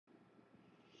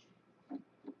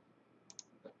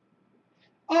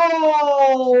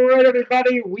All right,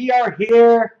 everybody, we are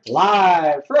here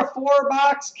live for a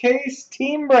 4-box case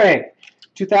team break.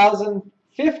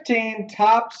 2015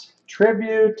 Topps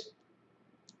Tribute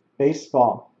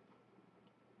Baseball.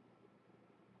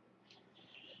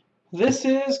 This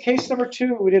is case number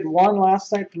 2. We did 1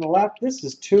 last night from the left. This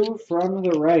is 2 from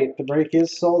the right. The break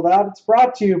is sold out. It's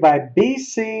brought to you by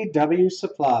BCW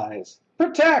Supplies.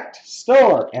 Protect,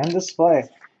 store, and display.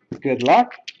 Good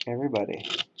luck, everybody.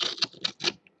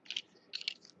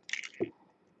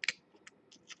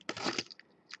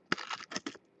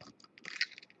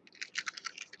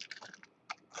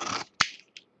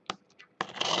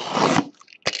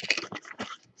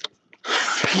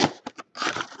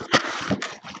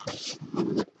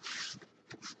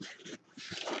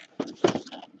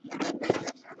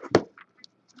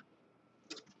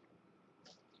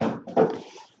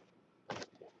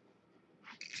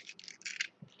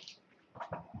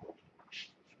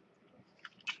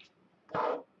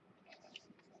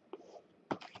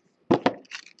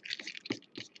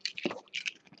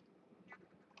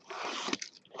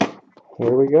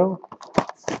 Here we go.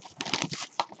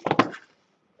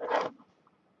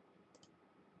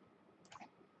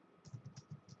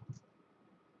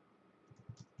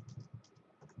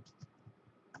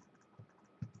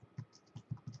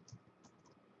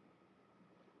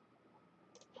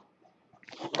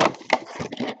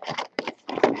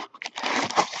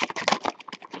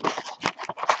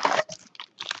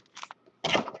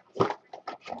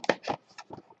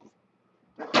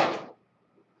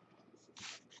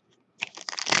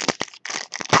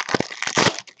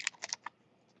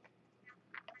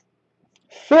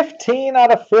 $15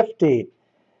 out of 50.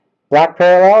 Black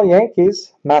Parallel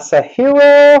Yankees,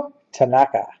 Masahiro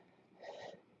Tanaka.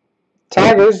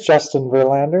 Tigers, Justin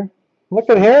Verlander. Look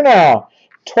at here now.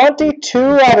 22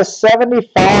 out of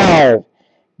 75.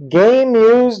 Game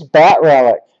used bat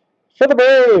relic. For the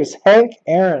Braves, Hank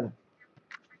Aaron.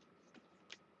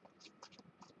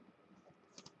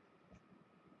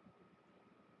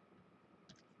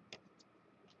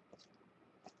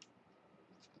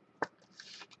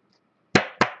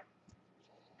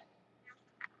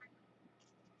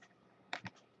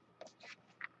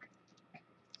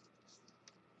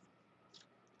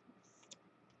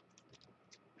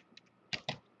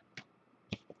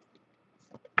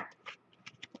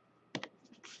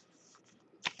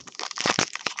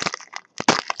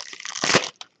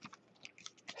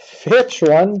 Fitch,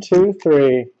 1, 2,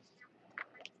 3.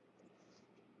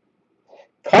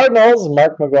 Cardinals,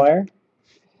 Mark McGwire.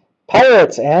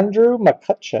 Pirates, Andrew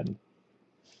McCutchen.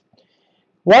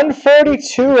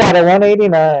 142 out of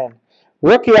 189.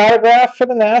 Rookie autograph for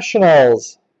the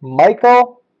Nationals,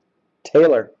 Michael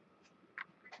Taylor.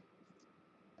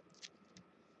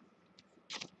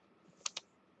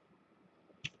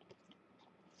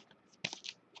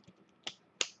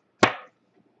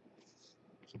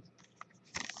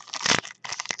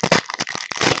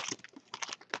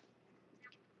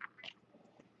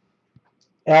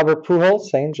 Albert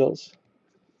Pujols, Angels.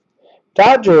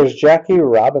 Dodgers, Jackie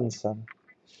Robinson.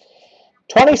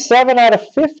 27 out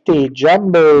of 50,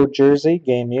 jumbo jersey,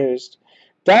 game used.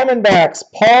 Diamondbacks,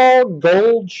 Paul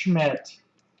Goldschmidt.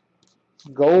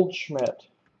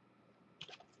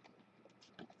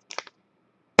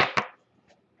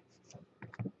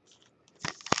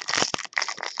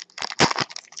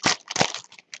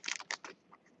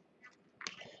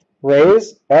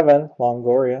 Rays, Evan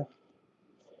Longoria.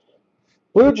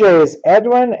 Blue Jays,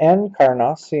 Edwin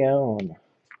Encarnacion.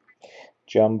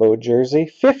 Jumbo jersey,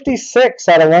 56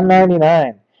 out of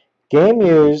 199. Game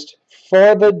used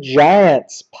for the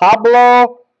Giants,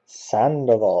 Pablo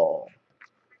Sandoval.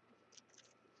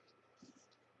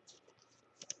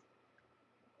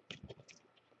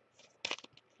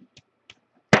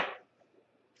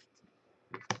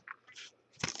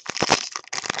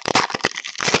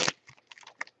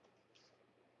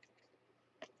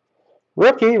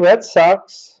 Rookie, Red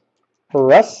Sox,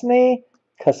 Rusney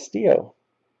Castillo.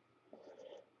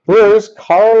 Brewers,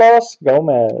 Carlos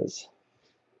Gomez.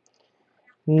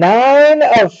 9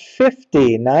 of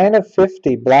 50,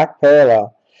 Black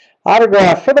Parallel.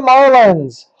 Autograph for the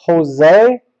Marlins,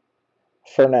 Jose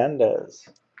Fernandez.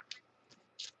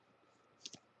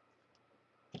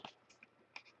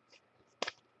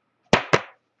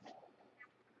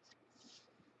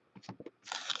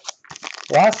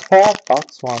 Last pack,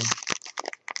 box 1.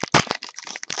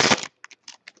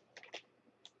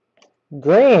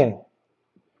 Green,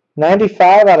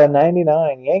 95 out of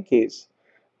 99, Yankees,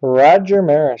 Roger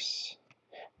Maris.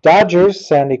 Dodgers,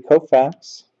 Sandy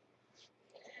Koufax.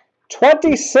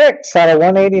 26 out of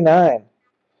 189,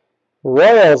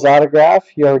 Royals autograph,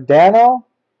 Yordano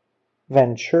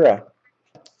Ventura.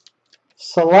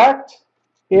 Select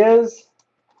is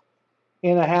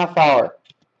in a half hour.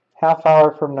 Half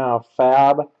hour from now.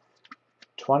 Fab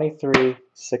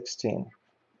 2316.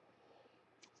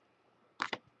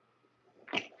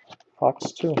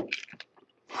 Box 2.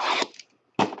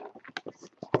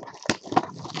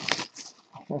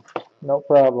 No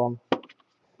problem.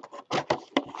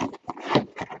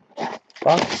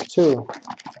 Box 2.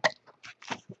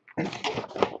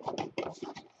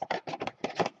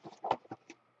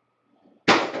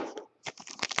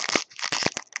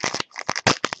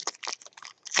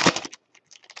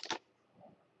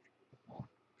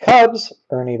 Cubs,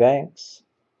 Ernie Banks.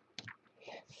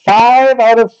 5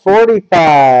 out of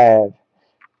 45.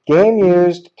 Game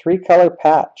used 3-color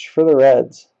patch for the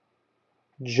Reds.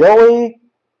 Joey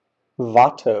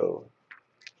Votto.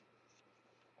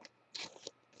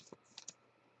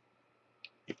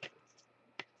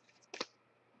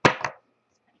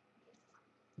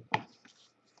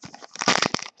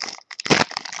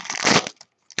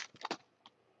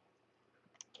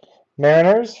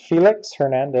 Mariners, Felix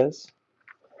Hernandez.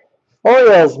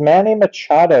 Orioles, Manny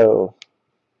Machado.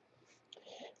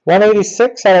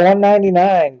 186 out of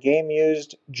 199. Game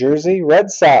used jersey. Red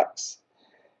Sox,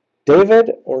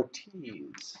 David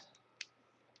Ortiz.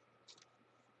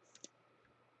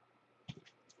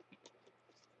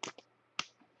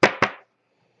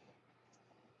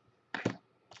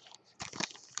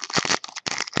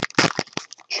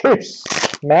 Jeez.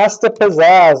 Master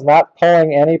Pizzazz not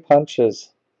pulling any punches.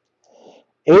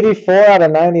 84 out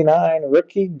of 99.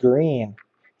 Rookie Green.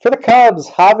 For the Cubs,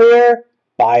 Javier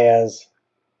Baez.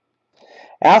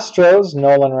 Astros,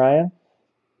 Nolan Ryan.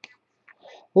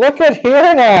 Look at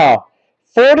here now.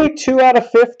 42 out of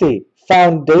 50.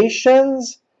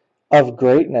 Foundations of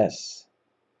Greatness.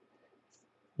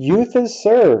 Youth is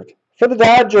served. For the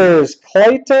Dodgers,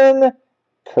 Clayton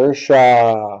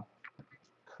Kershaw.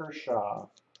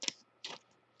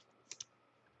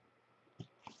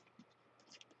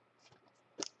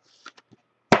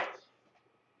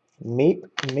 Meep,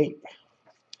 meep.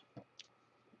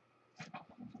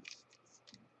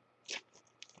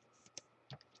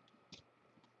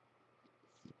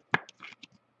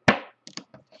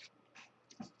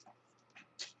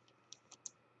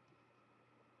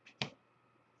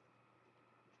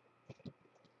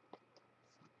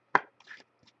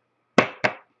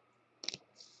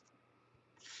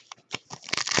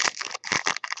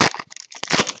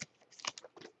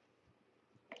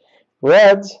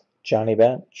 Reds, Johnny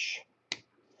Bench.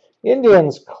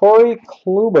 Indians, Corey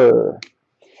Kluber.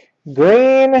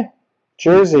 Green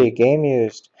jersey, game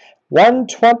used.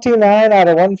 129 out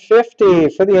of 150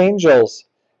 for the Angels.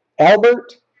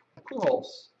 Albert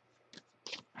Pujols.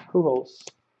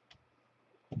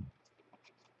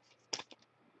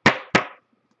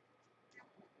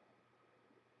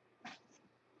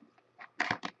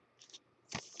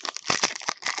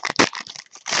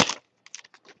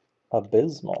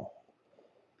 Abysmal.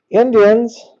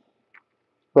 Indians,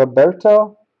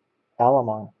 Roberto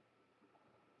Alomar.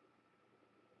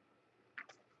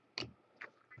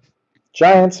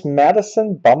 Giants,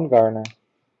 Madison Bumgarner.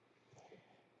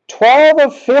 12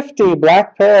 of 50,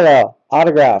 black parallel,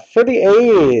 autograph for the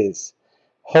A's.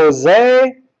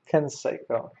 Jose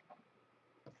Canseco.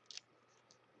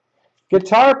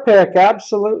 Guitar pick,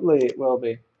 absolutely it will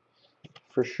be,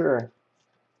 for sure.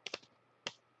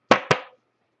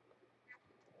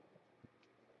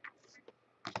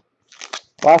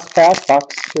 Last pass,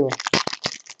 box 2.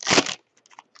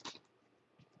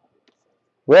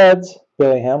 Reds,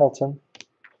 Billy Hamilton.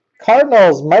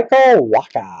 Cardinals, Michael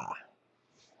Wacha.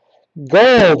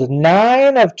 Gold,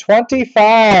 9 of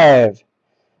 25.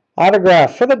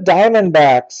 Autograph for the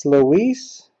Diamondbacks,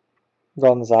 Luis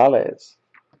Gonzalez.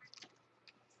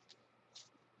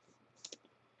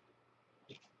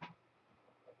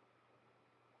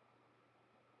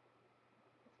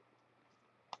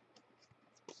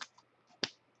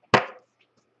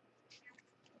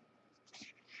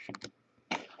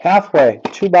 Halfway,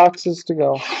 2 boxes to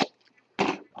go.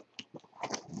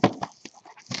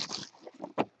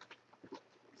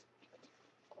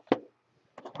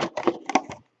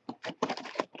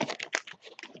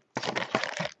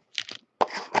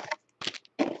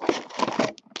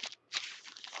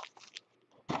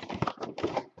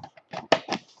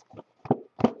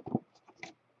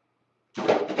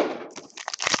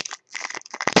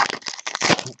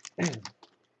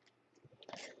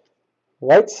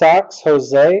 White Sox,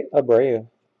 Jose Abreu.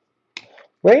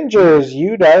 Rangers,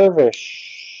 Yu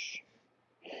Darvish.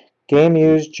 Game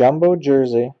used jumbo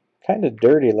jersey. Kind of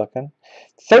dirty looking.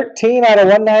 13 out of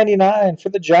 199 for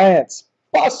the Giants.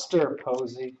 Buster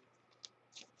Posey.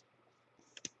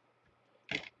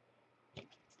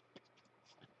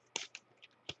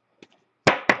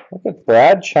 Look at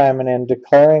Brad chiming in,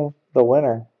 declaring the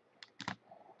winner.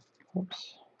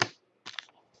 Oops.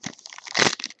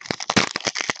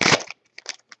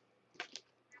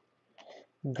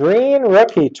 Green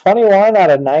rookie, 21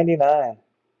 out of 99.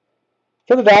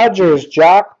 For the Dodgers,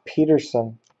 Jock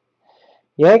Peterson.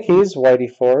 Yankees, Whitey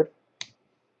Ford.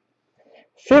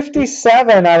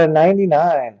 57 out of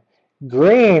 99.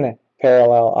 Green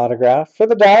parallel autograph for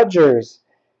the Dodgers,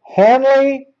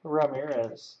 Hanley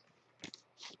Ramirez.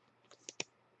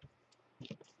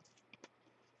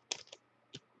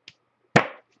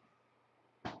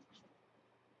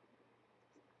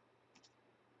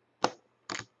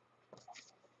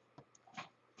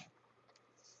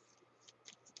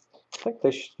 I think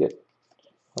they should get,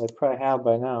 well, they probably have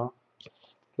by now,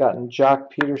 gotten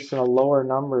Jock Peterson a lower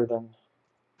number than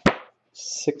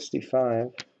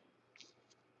 65.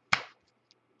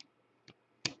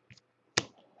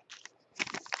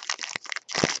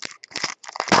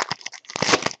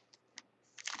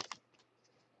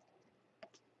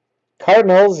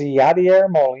 Cardinals, Yadier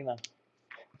Molina.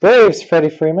 Braves, Freddie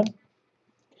Freeman.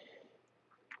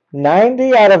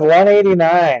 90 out of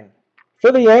 189.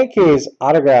 For the Yankees,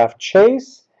 autograph,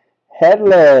 Chase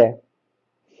Headley.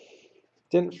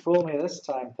 Didn't fool me this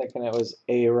time thinking it was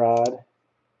A-Rod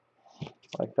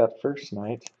like that first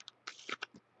night.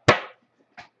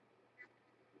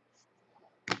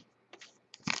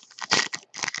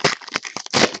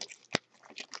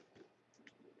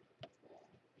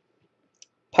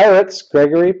 Pirates,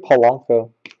 Gregory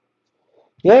Polanco.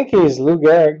 Yankees, Lou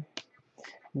Gehrig.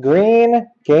 Green,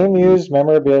 game-used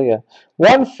memorabilia.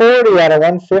 140 out of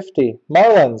 150.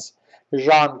 Marlins,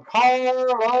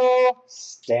 Giancarlo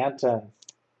Stanton.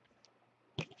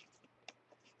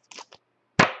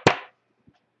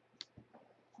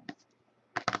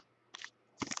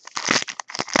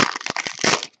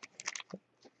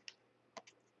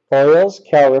 Orioles,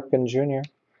 Cal Ripken Jr.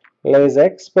 Les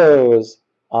Expos,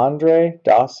 Andre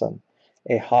Dawson,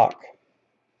 a Hawk.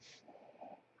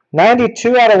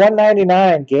 92 out of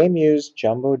 199, game-used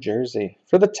jumbo jersey.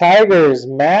 For the Tigers,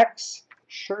 Max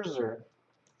Scherzer.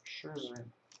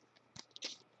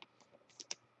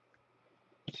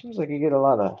 Seems like you get a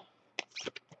lot of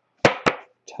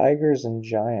Tigers and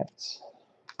Giants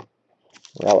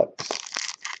relics.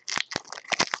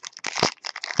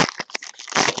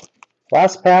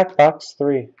 Last pack, box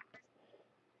 3.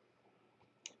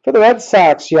 For the Red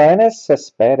Sox, Yoenis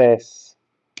Cespedes.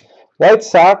 White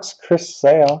Sox, Chris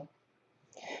Sale.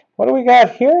 What do we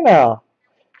got here now?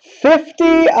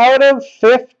 50 out of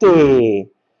 50.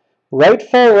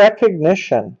 Rightful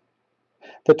recognition.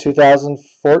 The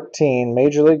 2014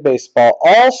 Major League Baseball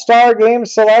All-Star Game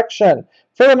selection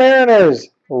for the Mariners,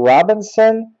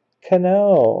 Robinson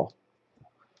Cano.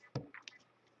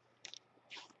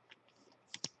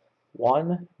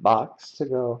 1 box to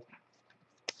go.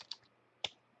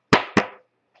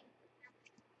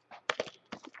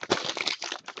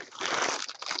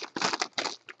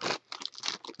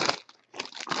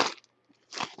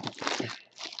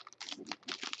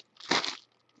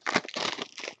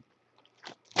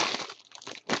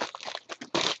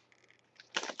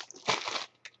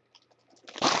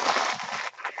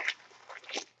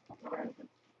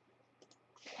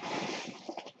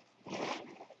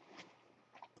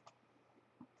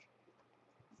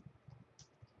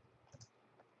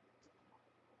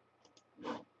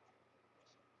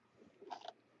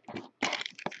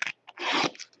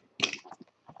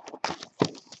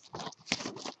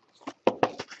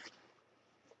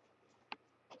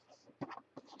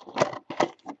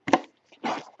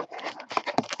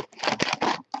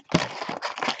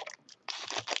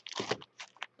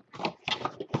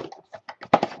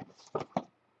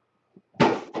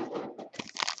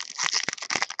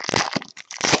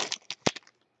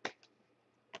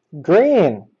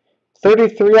 Green,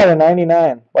 33 out of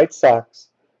 99. White Sox,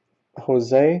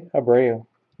 Jose Abreu.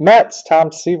 Mets,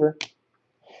 Tom Seaver.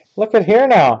 Look at here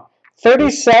now.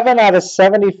 37 out of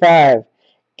 75.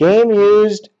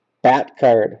 Game-used bat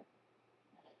card.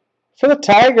 For the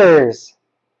Tigers,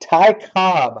 Ty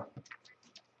Cobb.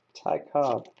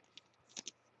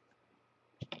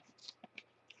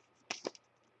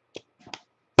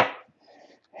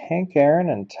 Hank Aaron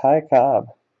and Ty Cobb.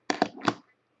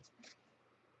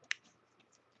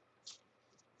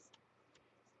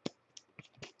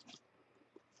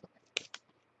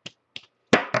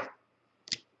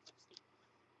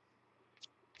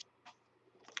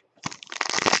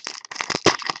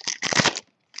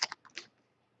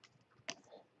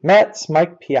 Mets,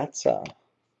 Mike Piazza.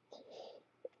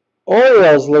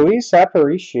 Orioles, Luis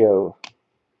Aparicio.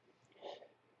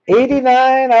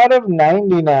 89 out of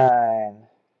 99.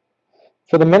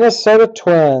 For the Minnesota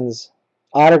Twins,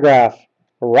 Autograph,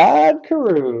 Rod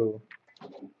Carew.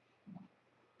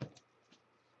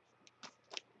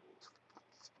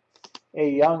 A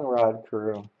young Rod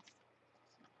Carew.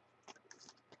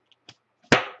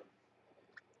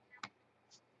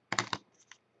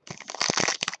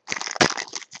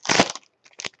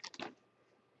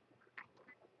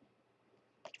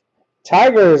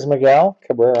 Tigers, Miguel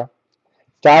Cabrera.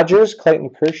 Dodgers, Clayton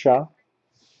Kershaw.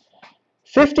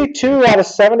 52 out of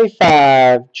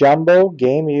 75, Jumbo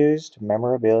Game Used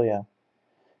Memorabilia.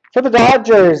 For the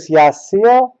Dodgers,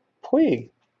 Yasiel Puig.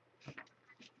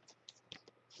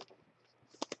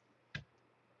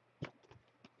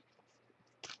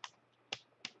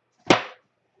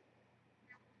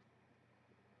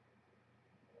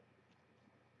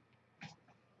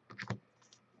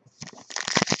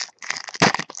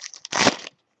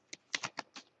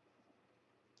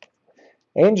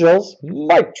 Angels,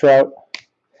 Mike Trout.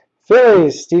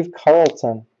 Phillies, Steve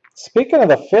Carlton. Speaking of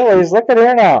the Phillies, look at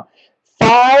here now.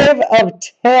 5 of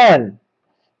 10.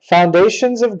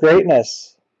 Foundations of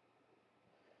Greatness.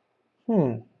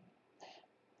 I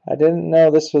didn't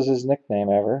know this was his nickname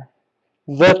ever.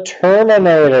 The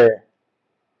Terminator,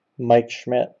 Mike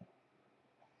Schmidt.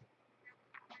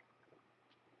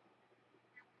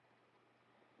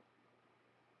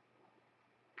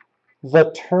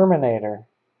 The Terminator.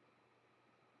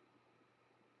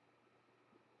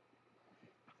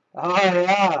 Oh,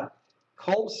 yeah.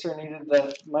 Colbster needed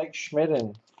the Mike Schmidt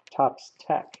in Topps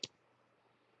Tech.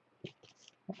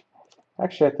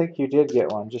 Actually, I think you did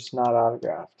get one, just not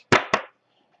autographed.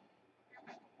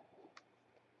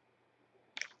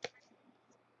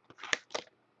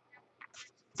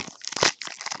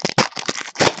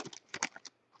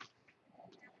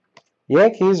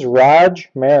 Yankees, Raj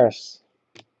Maris.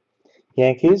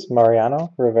 Yankees,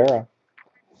 Mariano Rivera.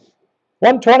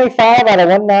 125 out of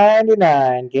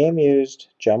 199. Game used.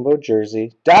 Jumbo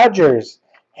jersey. Dodgers,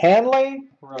 Hanley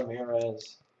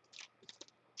Ramirez.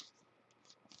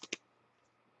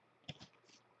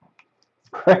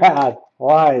 Brad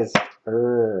Wise.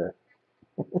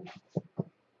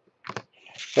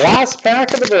 Last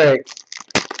pack of the break.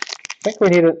 I think we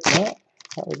need it. Oh,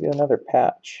 thought we did another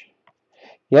patch.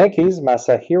 Yankees,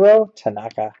 Masahiro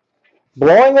Tanaka.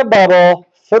 Blowing a bubble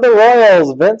for the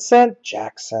Royals, Vincent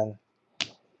Jackson.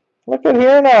 Look at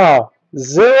here now.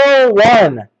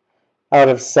 0-1 out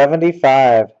of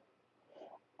 75.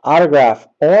 Autograph,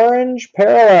 orange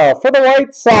parallel for the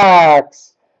White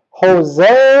Sox,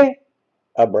 Jose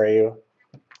Abreu.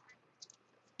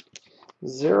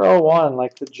 0-1,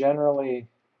 like the generally,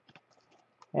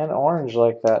 and orange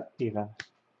like that even.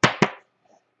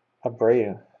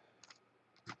 Abreu.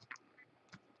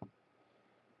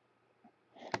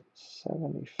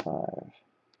 75.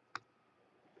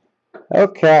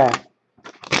 Okay.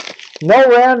 No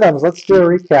randoms. Let's do a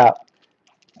recap.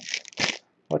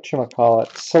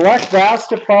 Whatchamacallit. Select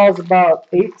basketball is about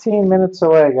 18 minutes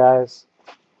away, guys.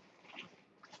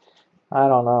 I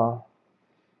don't know.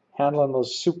 Handling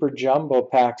those super jumbo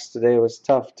packs today was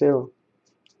tough, too.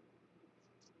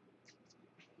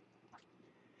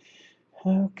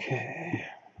 Okay.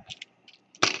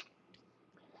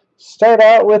 Start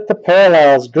out with the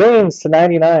parallels. Greens to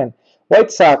 99. White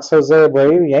Sox, Jose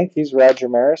Abreu. Yankees, Roger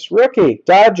Maris. Rookie,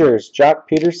 Dodgers, Jock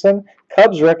Peterson.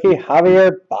 Cubs rookie,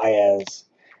 Javier Baez.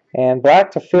 And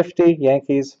black to 50,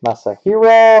 Yankees,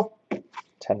 Masahiro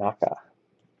Tanaka.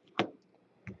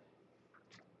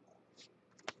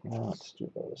 Now let's do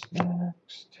those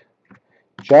next.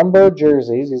 Jumbo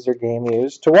jerseys, these are game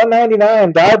used. To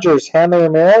 199, Dodgers, Hanley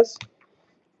Ramirez.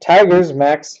 Tigers,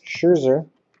 Max Scherzer.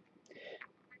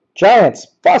 Giants,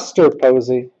 Buster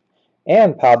Posey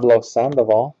and Pablo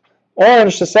Sandoval.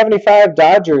 Orange to 75,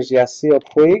 Dodgers, Yasiel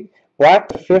Puig. Black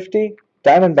to 50,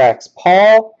 Diamondbacks,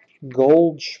 Paul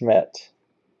Goldschmidt.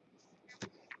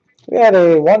 We had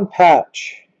a one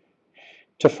patch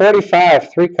to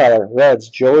 45, three-color, Reds,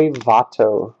 Joey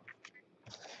Votto.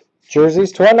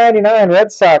 Jerseys to 199,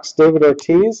 Red Sox, David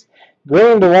Ortiz.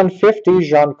 Green to 150,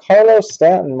 Giancarlo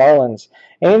Stanton, Marlins.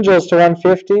 Angels to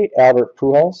 150, Albert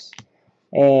Pujols.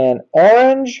 And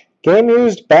orange,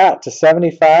 game-used bat to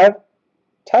 75,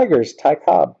 Tigers, Ty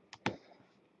Cobb.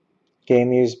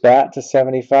 Game-used bat to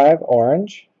 75,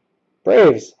 orange,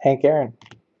 Braves, Hank Aaron.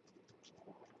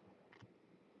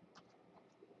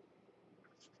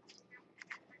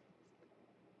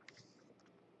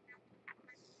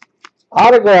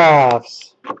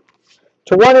 Autographs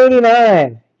to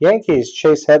 189, Yankees,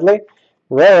 Chase Headley.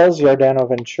 Royals, Yordano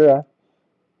Ventura.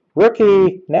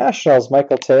 Rookie, Nationals,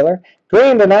 Michael Taylor.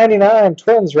 Green to 99,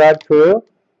 Twins, Rod Carew.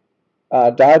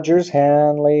 Dodgers,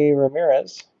 Hanley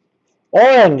Ramirez.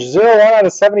 Orange, 0-1 out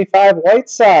of 75, White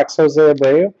Sox, Jose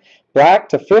Abreu. Black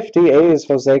to 50, A's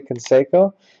Jose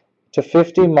Canseco. To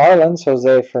 50, Marlins,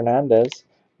 Jose Fernandez.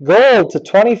 Gold to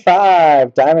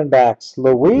 25, Diamondbacks,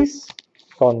 Luis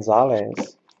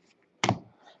Gonzalez.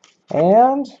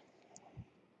 And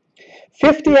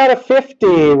 50 out of 50,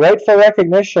 Rightful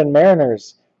Recognition,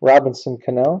 Mariners, Robinson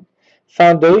Cano.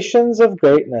 Foundations of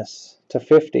Greatness to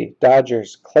 50,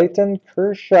 Dodgers, Clayton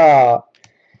Kershaw.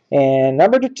 And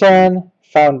number to 10,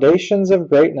 Foundations of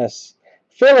Greatness,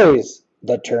 Phillies,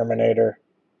 the Terminator,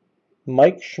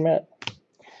 Mike Schmidt.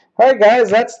 All right, guys,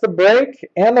 that's the break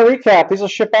and the recap. These will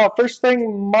ship out first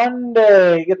thing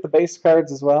Monday. You get the base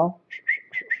cards as well.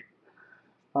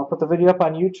 I'll put the video up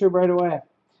on YouTube right away. I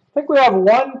think we have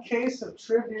one case of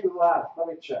tribute left. Let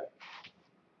me check.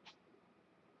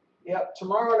 Yep,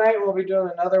 tomorrow night we'll be doing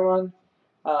another one.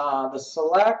 The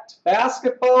Select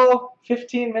Basketball,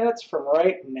 15 minutes from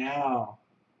right now.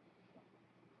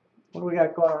 What do we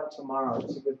got going on tomorrow?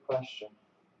 That's a good question.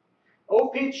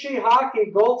 OPC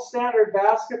Hockey, Gold Standard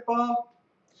Basketball,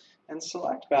 and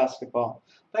Select Basketball.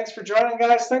 Thanks for joining,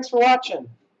 guys. Thanks for watching.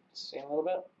 See you in a little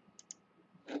bit.